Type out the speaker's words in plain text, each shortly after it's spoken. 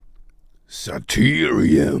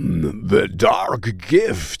Satyrium, the Dark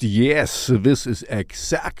Gift. Yes, this is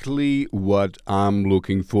exactly what I'm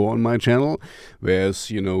looking for on my channel.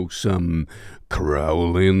 There's, some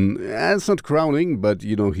growling. It's not growling, but,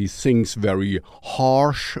 he sings very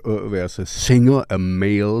harsh. There's a singer, a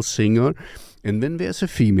male singer, and then there's a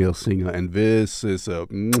female singer, and this is a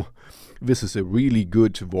really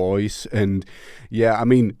good voice. And yeah, I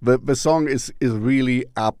mean, the song is really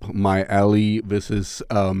up my alley. This is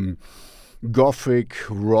gothic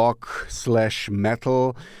rock /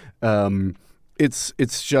 metal.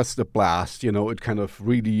 It's just a blast, it kind of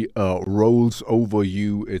really rolls over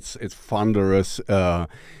you. It's thunderous,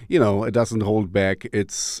 it doesn't hold back.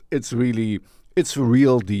 It's a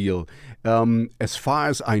real deal. As far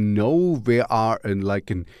as I know, there are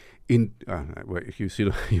if you see,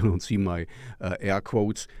 you don't see my air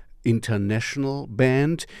quotes, international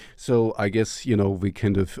band. So I guess, we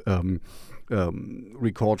kind of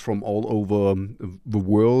record from all over the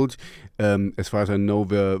world. As far as I know,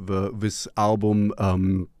 this album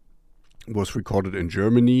was recorded in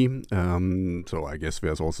Germany. So I guess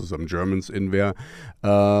there's also some Germans in there.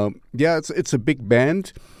 Yeah, it's a big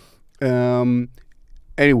band.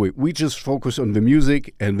 Anyway, we just focus on the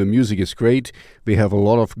music, and the music is great. They have a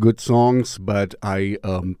lot of good songs, but I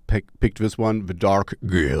picked this one, The Dark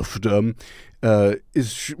Gift.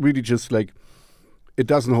 Is really just like, it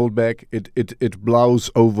doesn't hold back. It blows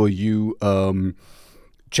over you.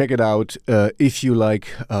 Check it out. If you like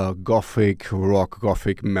gothic rock,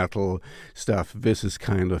 gothic metal stuff, this is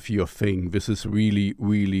kind of your thing. This is really,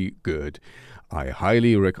 really good. I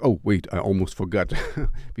highly recommend. Oh, wait, I almost forgot.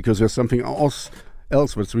 Because there's something else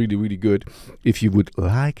that's really, really good. If you would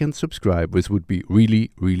like and subscribe, this would be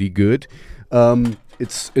really, really good.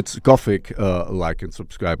 It's gothic, like and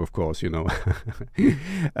subscribe, of course,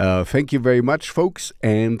 Thank you very much, folks,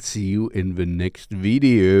 and see you in the next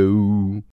video.